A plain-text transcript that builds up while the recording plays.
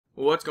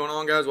What's going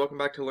on, guys? Welcome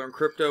back to Learn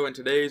Crypto and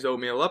today's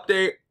Oatmeal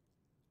Update.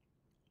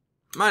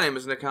 My name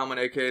is Nick Hellman,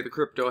 aka the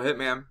Crypto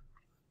Hitman. And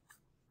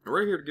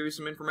we're here to give you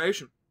some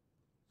information.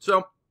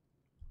 So,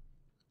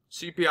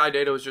 CPI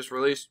data was just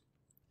released.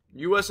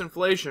 U.S.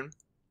 inflation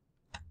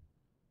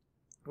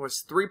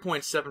was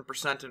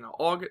 3.7% in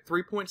August.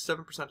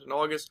 3.7% in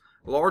August,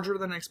 larger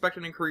than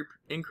expected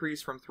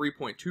increase from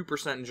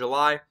 3.2% in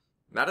July.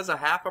 That is a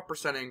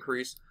 0.5%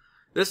 increase.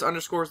 This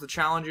underscores the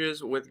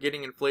challenges with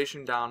getting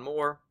inflation down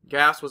more.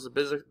 Gas was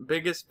the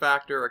biggest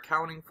factor,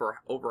 accounting for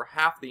over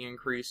half the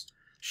increase.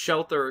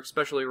 Shelter,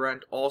 especially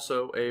rent,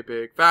 also a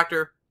big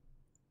factor.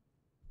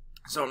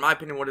 So in my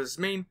opinion, what does this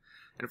mean?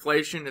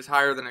 Inflation is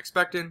higher than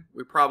expected.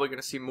 We're probably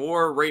going to see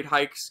more rate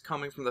hikes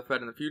coming from the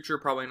Fed in the future,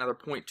 probably another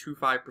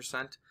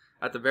 0.25%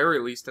 at the very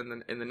least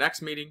in the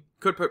next meeting.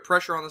 Could put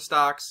pressure on the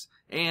stocks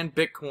and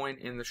Bitcoin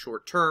in the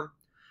short term.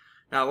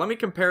 Now, let me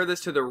compare this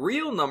to the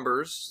real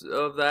numbers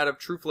of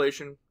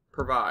Truflation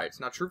provides.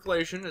 Now,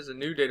 Truflation is a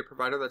new data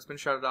provider that's been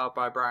shouted out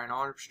by Brian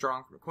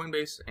Armstrong from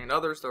Coinbase and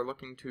others that are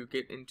looking to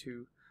get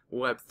into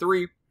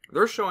Web3.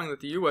 They're showing that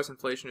the U.S.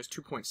 inflation is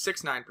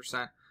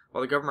 2.69%,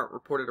 while the government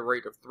reported a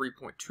rate of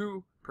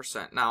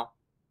 3.2%. Now,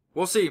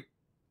 we'll see.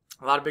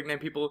 A lot of big name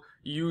people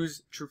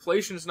use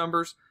Truflation's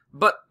numbers,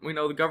 but we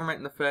know the government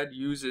and the Fed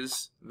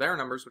uses their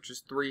numbers, which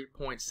is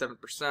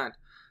 3.7%.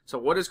 So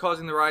what is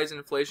causing the rise in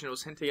inflation? It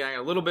was hinting at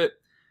a little bit.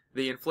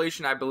 The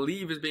inflation, I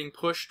believe, is being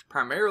pushed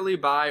primarily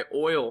by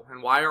oil.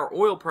 And why are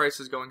oil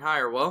prices going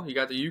higher? Well, you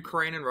got the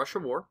Ukraine and Russia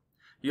war.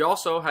 You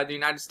also had the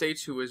United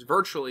States, who is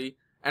virtually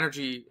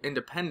energy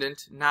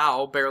independent,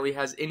 now barely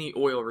has any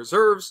oil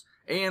reserves.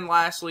 And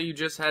lastly, you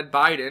just had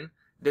Biden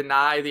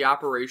deny the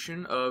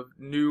operation of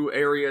new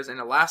areas in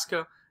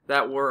Alaska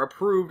that were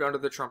approved under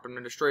the Trump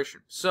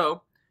administration.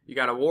 So, you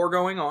got a war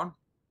going on.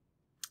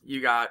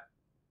 You got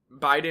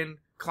Biden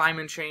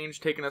climate change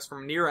taking us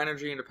from near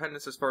energy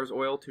independence as far as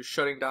oil to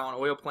shutting down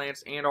oil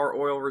plants, and our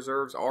oil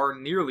reserves are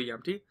nearly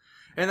empty.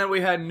 And then we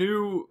had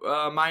new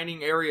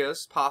mining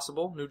areas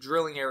possible, new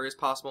drilling areas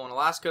possible in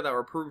Alaska that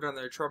were approved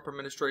under the Trump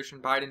administration.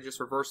 Biden just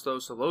reversed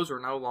those, so those are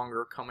no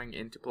longer coming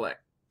into play.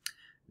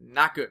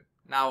 Not good.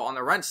 Now, on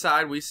the rent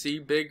side, we see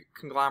big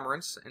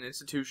conglomerates and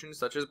institutions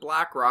such as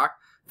BlackRock,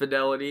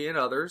 Fidelity, and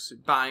others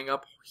buying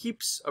up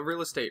heaps of real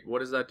estate. What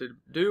does that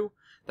do?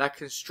 That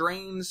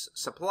constrains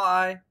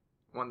supply.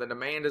 When the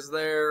demand is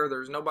there,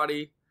 there's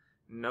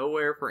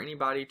nowhere for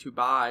anybody to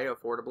buy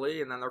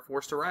affordably, and then they're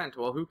forced to rent.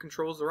 Well, who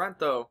controls the rent,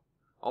 though?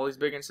 All these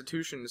big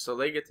institutions, so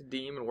they get to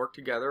deem and work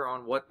together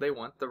on what they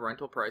want the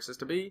rental prices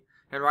to be,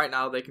 and right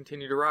now they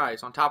continue to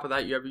rise. On top of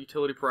that, you have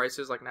utility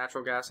prices like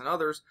natural gas and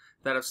others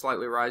that have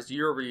slightly risen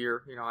year over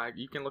year. You know,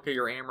 you can look at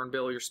your Ameren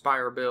bill, your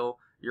Spire bill,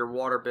 your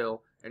water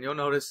bill, and you'll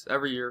notice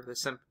every year they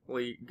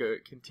simply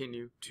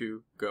continue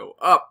to go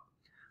up.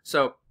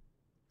 So,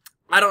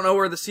 I don't know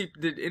where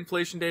the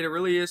inflation data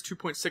really is,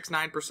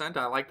 2.69%.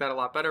 I like that a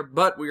lot better,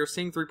 but we are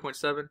seeing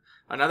 3.7.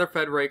 Another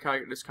Fed rate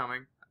hike is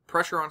coming.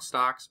 Pressure on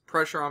stocks,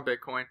 pressure on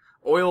Bitcoin.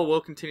 Oil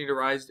will continue to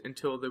rise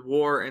until the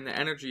war and the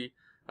energy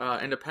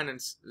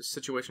independence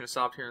situation is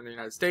solved here in the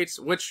United States,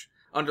 which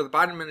under the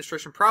Biden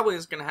administration probably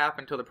isn't going to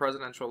happen until the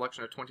presidential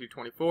election of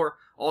 2024.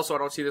 Also, I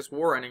don't see this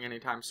war ending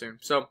anytime soon.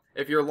 So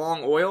if you're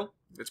long oil,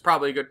 it's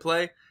probably a good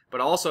play.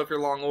 But also if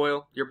you're long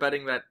oil, you're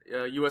betting that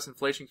U.S.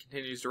 inflation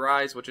continues to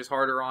rise, which is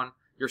harder on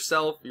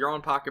yourself, your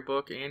own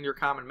pocketbook, and your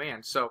common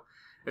man. So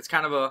it's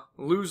kind of a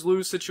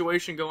lose-lose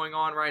situation going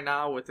on right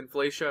now with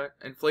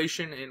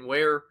inflation and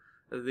where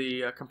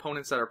the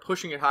components that are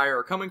pushing it higher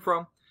are coming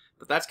from.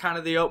 But that's kind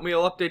of the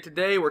oatmeal update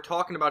today. We're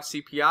talking about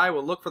CPI.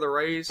 We'll look for the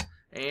raise.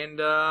 And,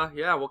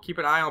 yeah, we'll keep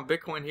an eye on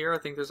Bitcoin here. I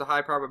think there's a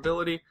high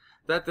probability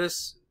that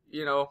this,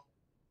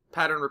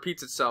 pattern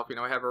repeats itself. We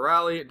have a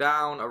rally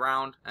down,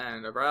 around,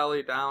 and a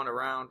rally down,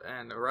 around,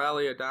 and a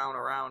rally down,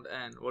 around,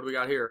 and what do we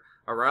got here?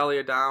 A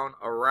rally down,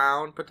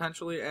 around,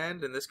 potentially,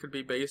 and this could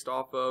be based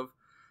off of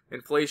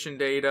inflation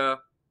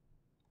data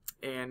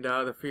and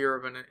the fear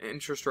of an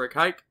interest rate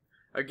hike.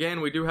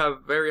 Again, we do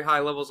have very high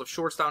levels of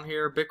shorts down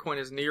here. Bitcoin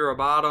is near a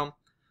bottom,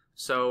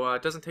 so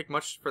it doesn't take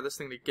much for this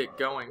thing to get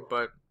going,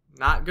 but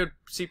not good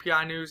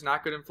CPI news,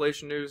 not good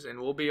inflation news, and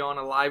we'll be on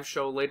a live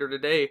show later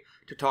today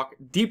to talk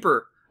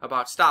deeper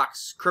about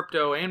stocks,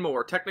 crypto, and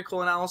more.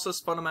 Technical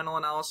analysis, fundamental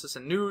analysis,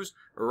 and news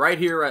right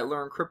here at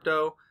Learn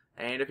Crypto.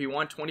 And if you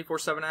want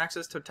 24/7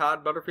 access to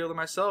Todd Butterfield and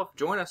myself,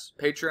 join us.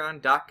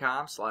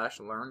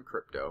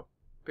 Patreon.com/LearnCrypto.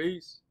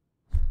 Peace.